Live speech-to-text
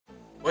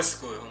What's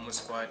good, Homo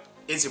Squad?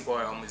 It's your boy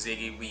Homo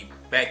Ziggy. We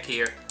back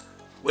here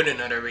with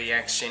another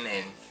reaction,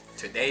 and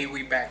today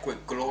we back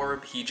with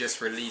GLORB. He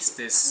just released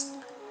this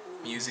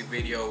music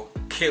video,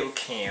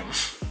 KILLCAM.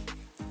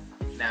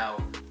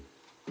 Now,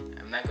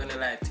 I'm not gonna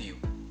lie to you.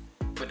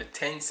 For the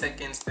 10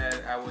 seconds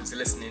that I was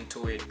listening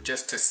to it,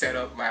 just to set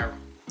up my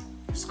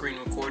screen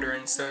recorder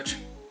and such,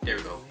 there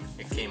we go.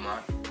 It came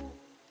on.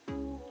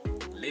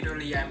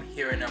 Literally, I'm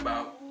hearing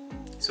about.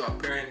 So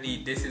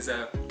apparently, this is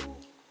a.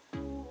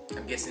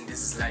 I'm guessing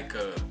this is like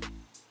a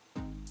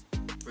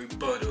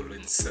rebuttal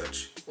and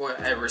such, or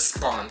a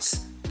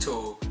response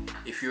to,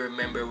 if you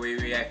remember,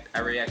 I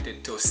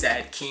reacted to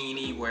Sad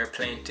Keeney, where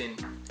Plantain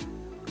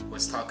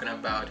was talking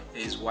about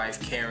his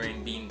wife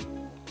Karen being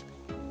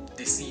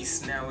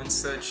deceased now and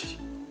such.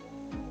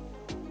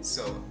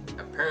 So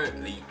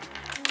apparently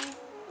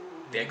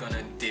they're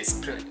gonna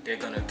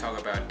talk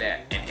about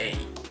that, and hey,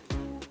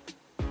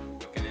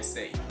 what can I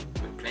say?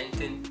 With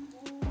Plantain,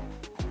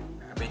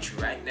 I bet you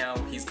right now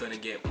he's gonna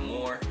get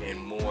more and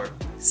more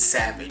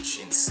savage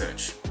and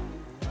such.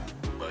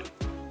 But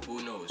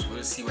who knows?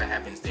 We'll see what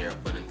happens there.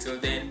 But until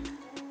then,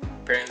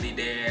 apparently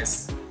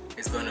is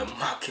gonna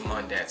mock him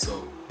on that.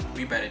 So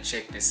we better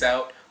check this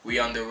out. We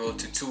on the road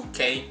to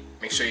 2K.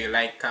 Make sure you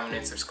like, comment,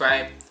 and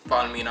subscribe.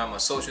 Follow me on all my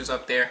socials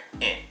up there.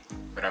 And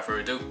without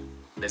further ado,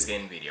 let's get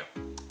in the video.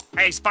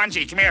 Hey,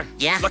 Spongy, come here.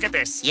 Yeah? Look at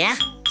this. Yeah?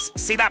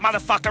 See that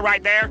motherfucker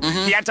right there?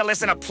 He had to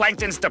listen to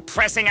Plankton's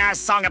depressing-ass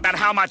song about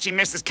how much he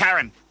misses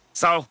Karen.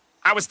 So,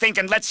 I was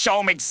thinking, let's show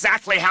him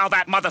exactly how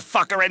that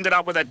motherfucker ended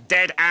up with a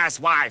dead-ass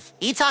wife.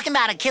 You talking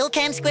about a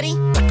KILLCAM, Squiddy?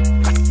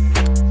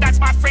 That's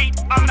my feet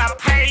on the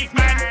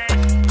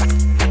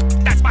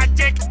pavement. That's my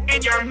dick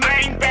in your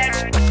main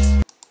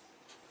bitch.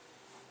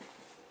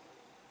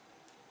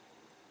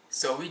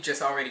 So we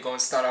just already gonna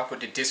start off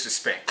with the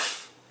disrespect.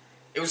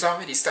 It was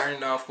already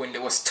starting off when they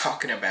was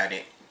talking about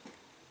it,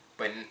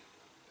 but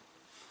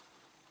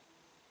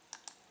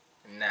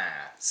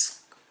nah,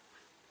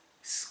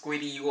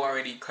 Squiddy, you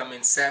already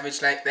coming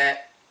savage like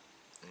that?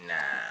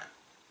 Nah.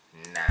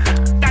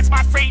 That's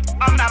my feet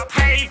on the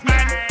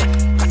pavement.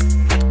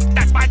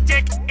 That's my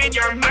dick in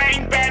your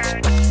main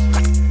bitch.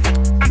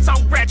 I'm so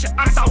rich,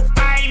 I'm so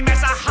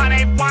famous.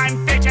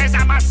 101 bitches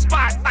at my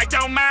spot, like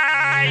don't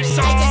mind.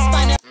 So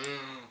 101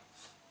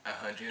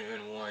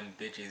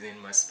 bitches in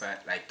my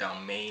spot, like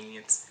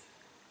Dalmanians,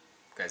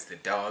 because the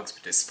dogs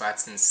with the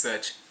spots and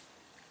such,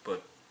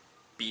 but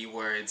B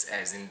words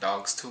as in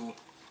dogs too.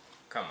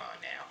 Come on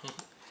now.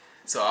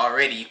 So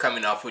already you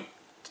coming off with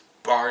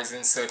bars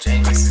and such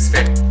and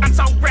disrespect. I'm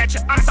so rich,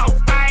 I'm so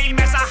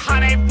famous.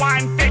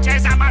 101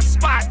 bitches at my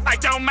spot,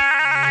 like don't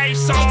mind.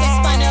 So I just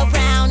spun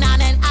around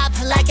on and up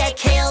like a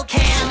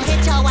KILLCAM.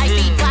 Hit your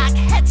wifey block,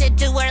 had to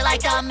do her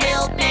like a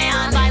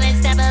milkman.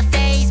 Violence never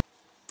phased.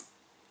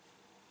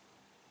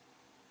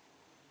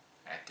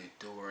 Had to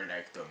do her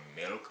like the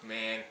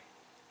milkman.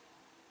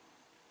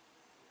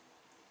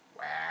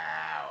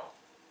 Wow.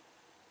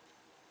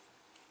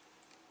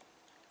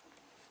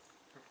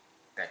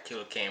 That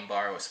KILLCAM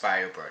bar was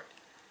Firebird.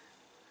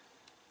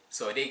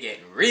 So they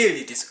get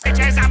really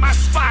disrespectful. bitches at my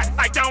spot,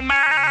 like don't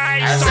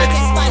mind. I just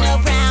spun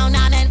around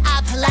on and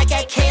up like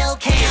a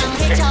KILLCAM.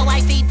 Hit your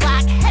wifey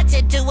block, had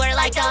to do her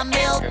like a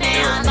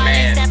milkman.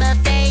 Violence never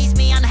phased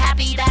me, I'm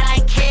happy that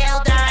I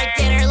killed her. I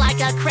did her like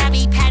a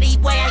Krabby Patty,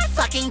 boy, I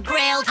fucking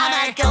grilled her.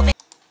 I'ma go.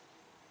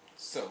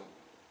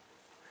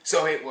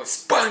 So it was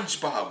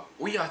SpongeBob.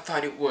 We all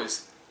thought it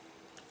was.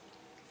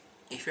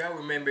 If y'all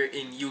remember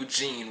in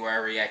Eugene, where I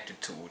reacted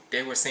to,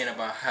 they were saying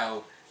about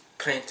how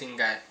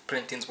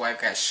Plantain's wife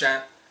got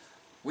shot.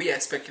 We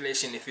had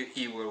speculation if it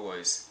either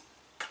was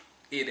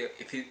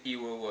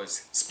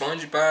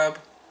SpongeBob,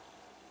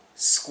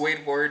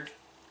 Squidward,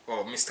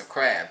 or Mr.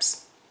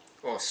 Krabs,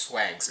 or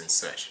Swags and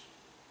such.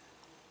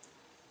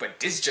 But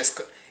this just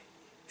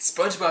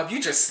SpongeBob, you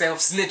just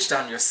self-snitched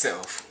on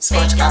yourself.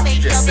 SpongeBob,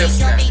 you just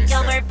self-snitched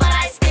on yourself. But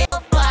I still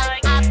fuck.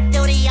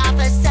 Off-duty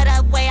officer,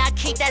 the way I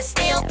keep that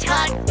steel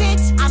tuck.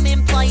 Bitch, I'm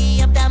employee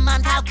of the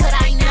month, how could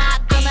I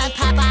not be? I'm a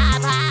pop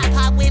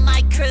with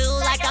my crew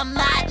like a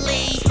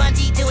motley.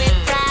 Spongy do it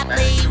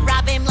properly,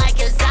 rob him like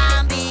a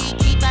zombie.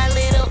 Keep a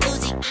little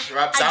Uzi.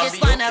 Rob I Zombie, just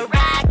wanna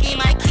rock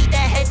him, I keep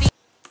that heavy.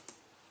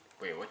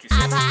 Wait, what you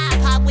say?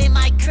 Pop with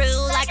my crew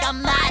like a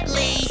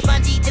motley.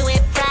 Spongy do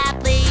it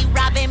properly,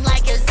 rob him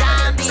like a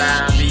zombie.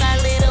 Keep a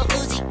little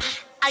Uzi.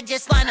 I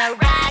just wanna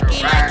rock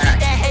him. I keep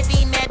the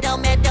heavy metal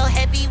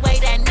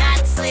heavyweight and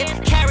not slip.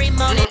 Carry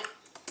money.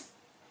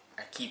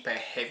 I keep a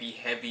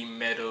heavy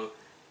metal,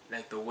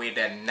 like the way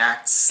that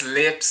not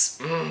slips.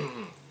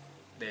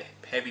 The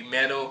heavy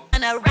metal.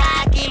 Wanna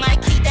rock him. I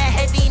keep the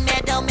heavy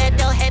metal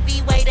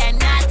heavyweight and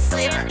not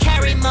slip.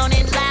 Carry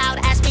moaning loud.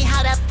 Ask me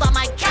how the fuck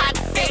my cock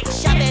fit.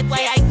 Shove it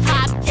way I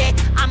popped it.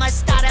 I'ma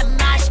start a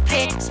mosh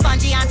pit.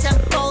 Spongy on some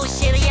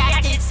bullshit. He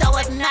acted so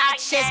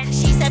obnoxious.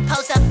 She said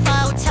post a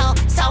photo,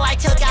 so I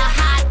took a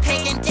hot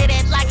pic and did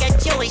it like a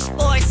Jewish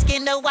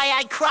foreskin. The way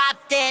I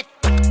cropped it.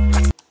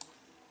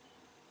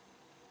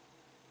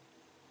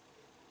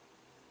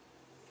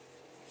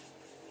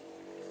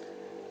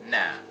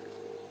 Nah,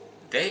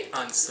 They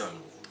on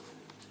some.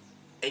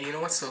 And you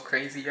know what's so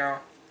crazy,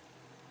 y'all?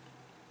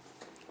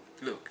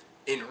 Look,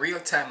 in real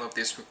time of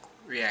this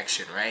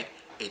reaction, right?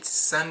 It's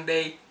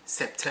Sunday,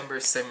 September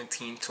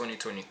 17,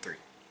 2023.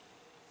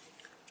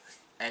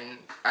 And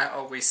I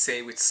always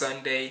say with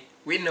Sunday,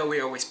 we know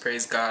we always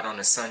praise God on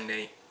a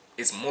Sunday.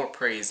 It's more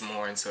praise,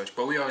 more and such.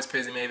 But we always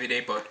praise Him every day.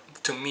 But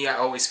to me, I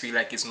always feel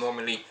like it's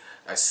normally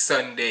a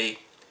Sunday.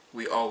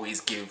 We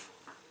always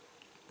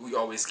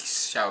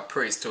shout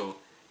praise to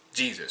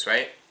Jesus,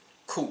 right?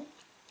 Cool.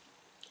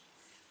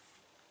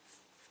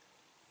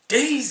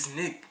 Days,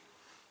 Nick.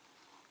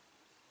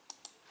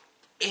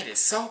 It is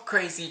so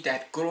crazy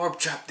that GLORB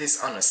dropped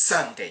this on a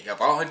Sunday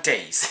of all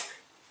days.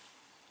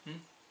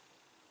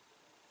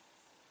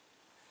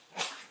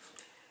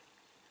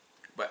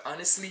 But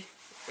honestly,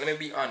 let me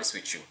be honest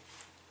with you.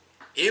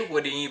 It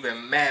wouldn't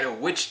even matter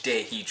which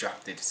day he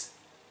dropped it.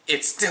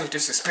 It's still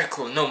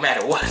disrespectful no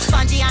matter what.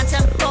 Spongy on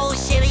some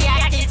bullshit, he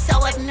acted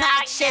so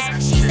obnoxious.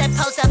 She said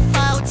post a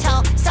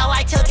photo, so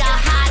I took a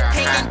hot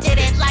pic and did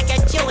it like a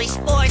Jewish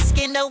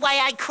foreskin the way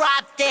I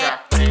cropped it.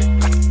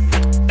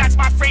 That's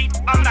my feet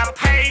on the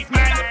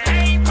pavement.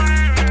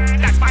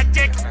 That's my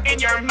dick in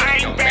your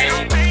main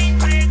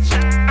bitch.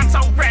 I'm so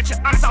rich,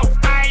 I'm so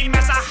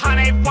famous.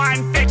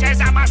 101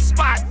 bitches at my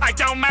spot like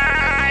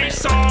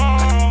Dalmatians.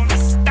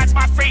 That's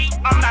my feet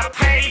on the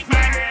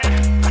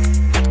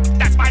pavement.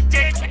 That's my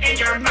dick in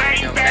your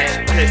main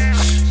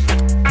bitch.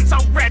 I'm so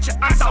rich,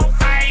 I'm so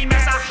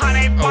famous.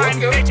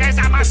 101 bitches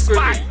at my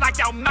spot like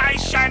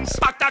Dalmatians.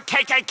 Fuck the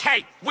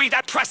KKK, we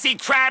the Krusty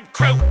Krab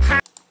crew.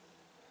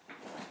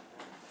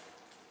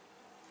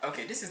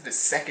 Okay, this is the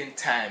second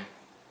time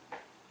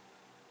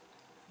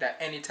that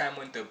anytime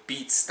when the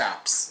beat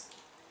stops,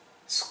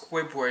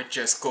 Squidward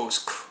just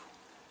goes.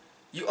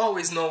 You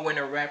always know when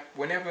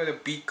whenever the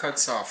beat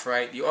cuts off,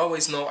 right? You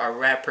always know a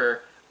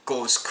rapper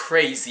goes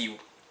crazy.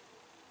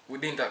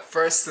 Within that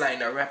first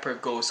line, a rapper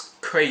goes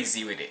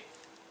crazy with it.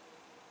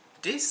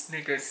 This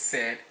nigga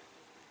said,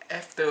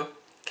 F the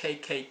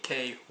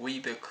KKK, we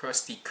the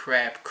Krusty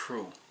Krab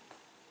crew.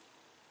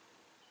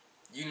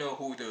 You know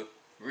who the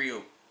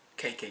real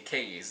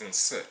KKK is and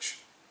such,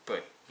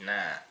 but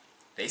nah,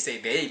 they say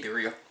they the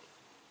real.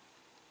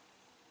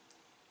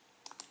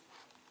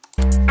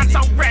 I'm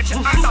so rich,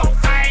 I'm so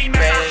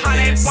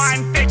famous.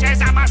 101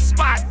 bitches at my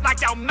spot like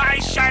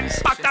Dalmatians.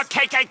 Fuck the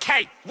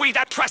KKK, we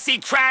the Krusty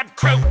Krab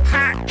crew.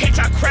 Hit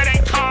your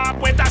credit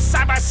card with a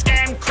cyber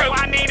scam crew.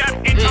 I need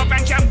an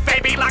intervention,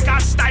 baby, like a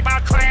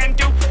sniper clan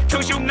do.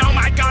 Cause you know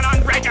my gun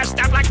on Rager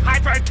stuff like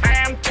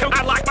Hypertam 2.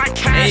 I like my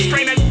cash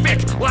draining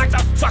thick like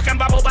the fucking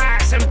bubble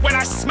bass. And when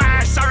I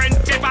smash her and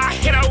dip, I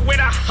hit her with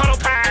a huddle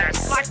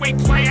pass. Like we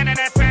play in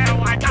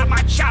NFL, I got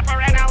my chopper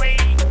in LE.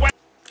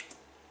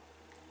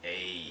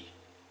 Hey,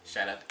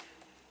 shout out.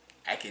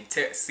 I can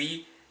tell,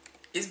 see,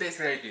 it's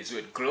basically like this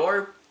with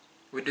GLORB,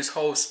 with this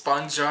whole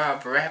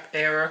SpongeBob rap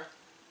era.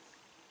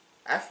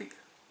 I think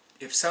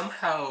if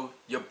somehow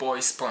your boy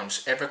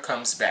Sponge ever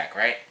comes back,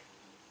 right?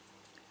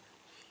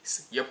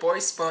 Your boy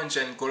Sponge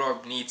and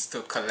GLORB needs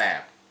to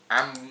collab.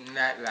 I'm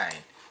not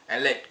lying.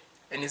 And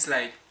it's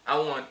like, I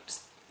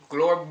want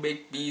GLORB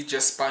be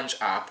just Sponge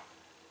up,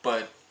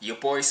 but your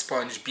boy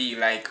Sponge be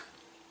like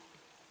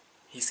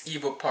his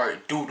evil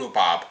part Doodle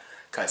Bob.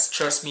 Cause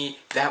trust me,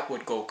 that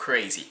would go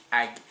crazy.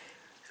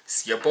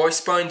 Your boy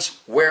Sponge,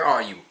 where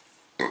are you?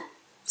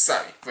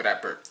 Sorry for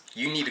that burp.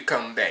 You need to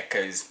come back,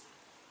 cause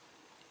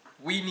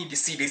we need to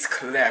see this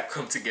collab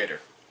come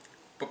together.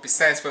 But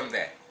besides from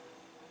that,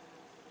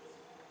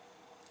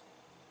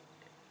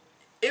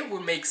 it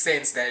would make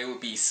sense that it would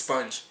be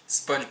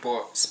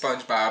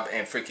SpongeBob,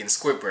 and freaking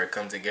Squidward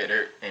come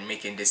together and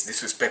making this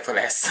disrespectful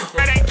ass song.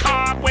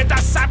 With a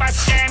cyber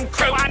scam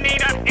crew, I need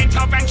an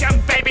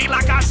intervention, baby,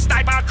 like a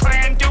sniper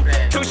clan do.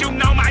 Cause you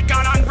know my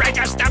gun on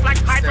Rager stuff like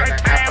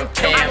Hypertam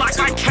 2. I like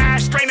my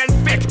cash draining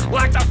thick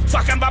like the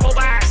fucking bubble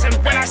bass. And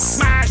when I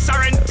smash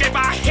her and dip,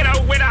 I hit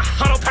her with a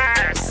huddle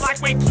pass.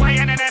 Like we play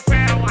in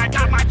NFL, I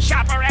got my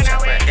chopper in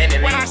LE.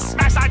 When I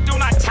smash, I do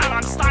not tell,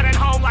 I'm sliding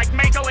home like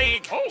Major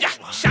League. Yeah,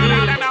 shout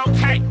out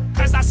MLK,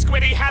 cause the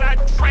Squiddy had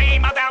a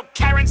dream about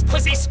Karen's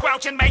pussy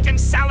squelching, making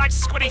sound like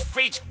Squiddy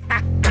feet.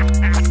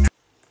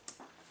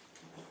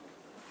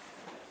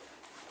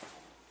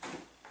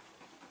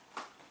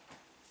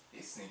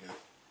 This nigga,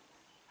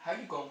 how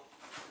you gon'?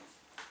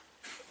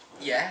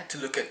 Yeah, I had to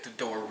look at the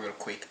door real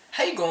quick.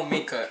 How you gonna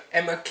make a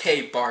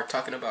MLK bar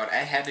talking about I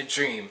had a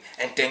dream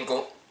and then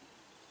go?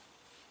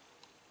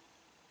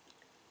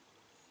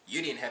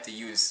 You didn't have to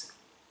use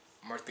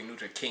Martin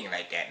Luther King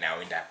like that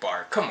now in that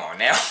bar. Come on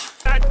now.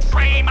 A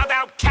dream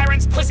about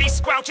Karen's pussy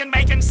squelching,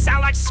 making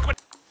sound like Squid.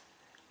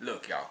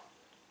 Look, y'all.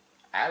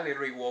 I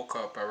literally woke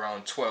up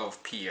around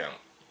 12 p.m.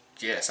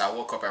 Yes, I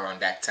woke up around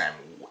that time.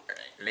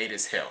 Late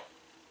as hell.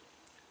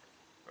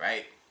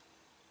 Right?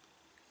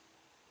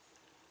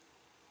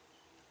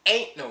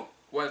 Ain't no,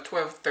 well,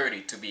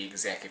 12:30 to be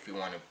exact if I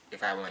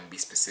want to be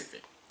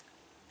specific.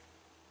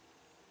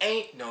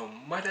 Ain't no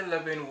mother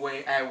loving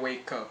way I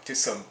wake up to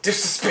some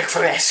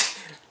disrespectful ass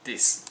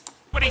this.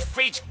 Squiddy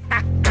feet.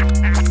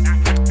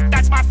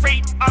 That's my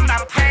feet on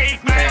the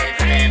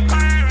pavement.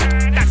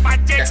 That's my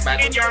dick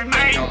in your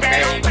main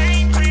bed.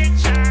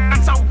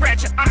 I'm so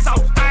rich, I'm so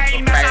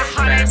famous.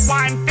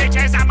 101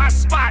 bitches at my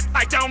spot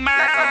like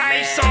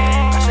Dalmatians.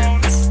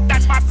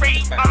 That's my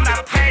feet on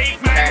the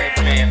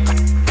pavement.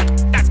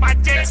 That's my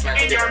dick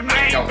in your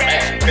main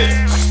bed.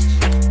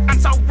 I'm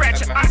so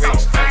rich, I'm so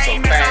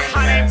famous.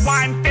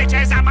 101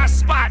 bitches at my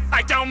spot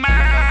like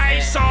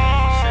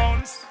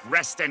Dalmatians.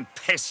 Rest in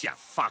piss, you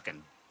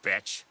fucking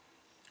bitch.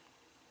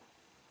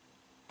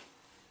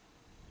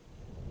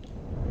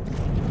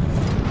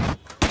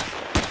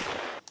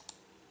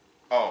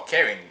 Oh,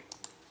 Karen.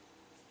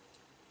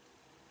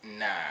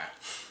 Nah.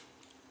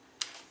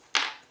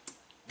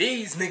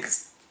 These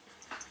niggas.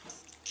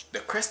 The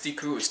Krusty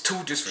crew is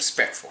too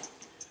disrespectful.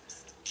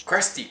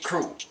 Krusty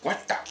crew,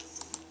 what the?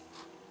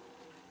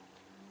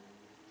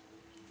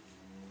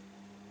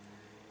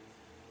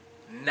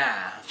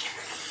 Nah.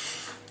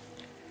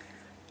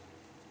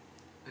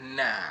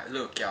 Nah,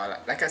 look y'all,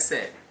 like I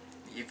said,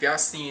 if y'all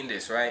seen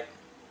this, right?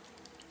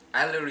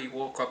 I literally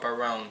woke up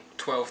around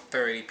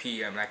 12:30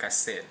 p.m. like I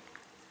said.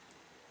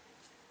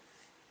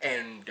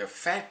 And the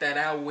fact that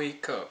I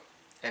wake up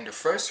and the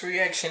first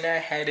reaction I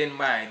had in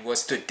mind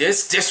was to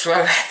just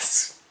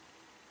relax.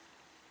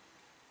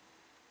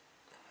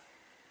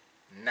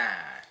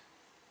 Nah.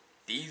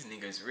 These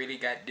niggas really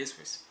got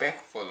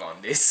disrespectful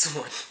on this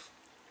one.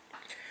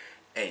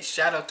 Hey,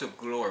 shout out to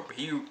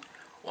GLORB.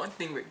 One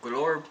thing with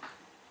GLORB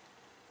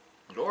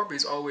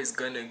is always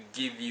gonna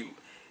give you,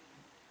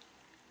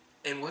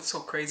 and what's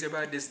so crazy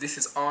about this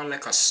is all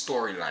like a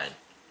storyline.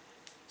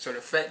 So the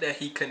fact that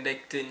he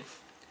connected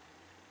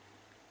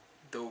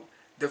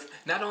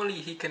not only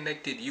he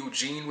connected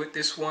Eugene with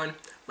this one,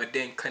 but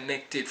then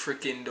connected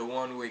freaking the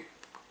one with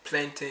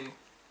Planton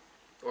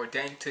or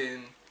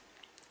Danton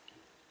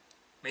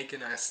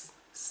making a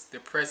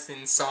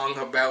depressing song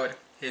about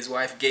his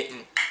wife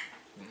getting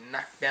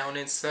knocked down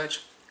and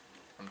such.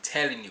 I'm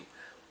telling you,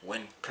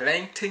 when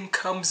Plankton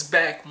comes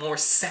back more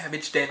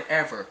savage than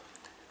ever,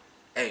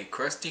 hey,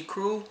 Krusty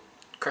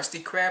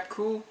Krab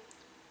crew,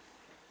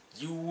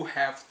 you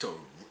have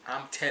to,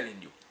 I'm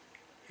telling you,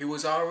 he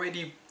was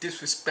already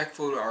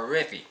disrespectful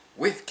already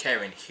with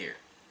Karen here.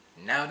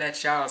 Now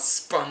that y'all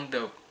spun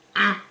the,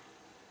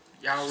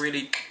 y'all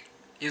really,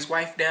 his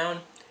wife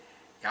down,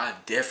 y'all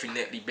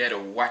definitely better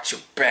watch your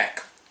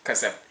back.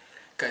 Cause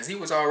he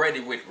was already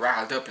with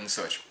riled up and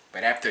such.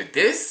 But after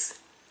this,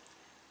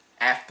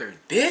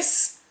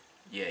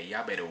 yeah,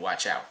 y'all better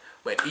watch out.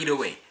 But either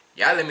way,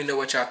 y'all let me know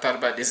what y'all thought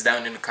about this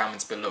down in the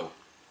comments below.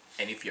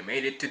 And if you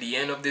made it to the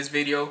end of this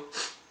video,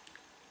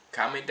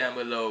 comment down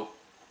below,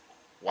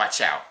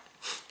 watch out.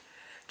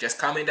 Just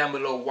comment down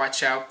below,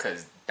 watch out,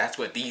 because that's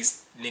what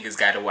these niggas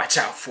gotta watch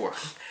out for.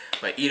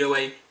 But either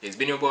way, it's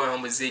been your boy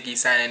Humble Ziggy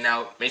signing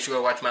out. Make sure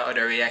to watch my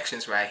other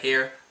reactions right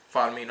here.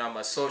 Follow me on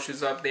my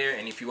socials up there.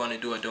 And if you want to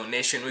do a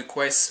donation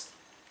request,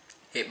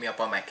 hit me up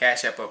on my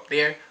Cash App up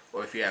there.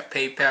 Or if you have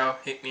PayPal,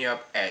 hit me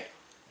up at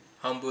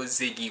Humble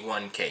Ziggy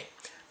 1K.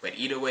 But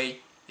either way,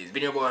 it's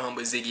been your boy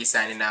Humble Ziggy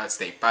signing out.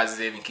 Stay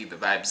positive and keep the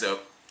vibes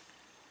up.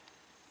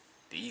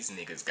 These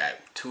niggas got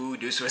too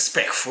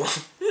disrespectful.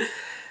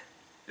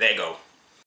 Let go.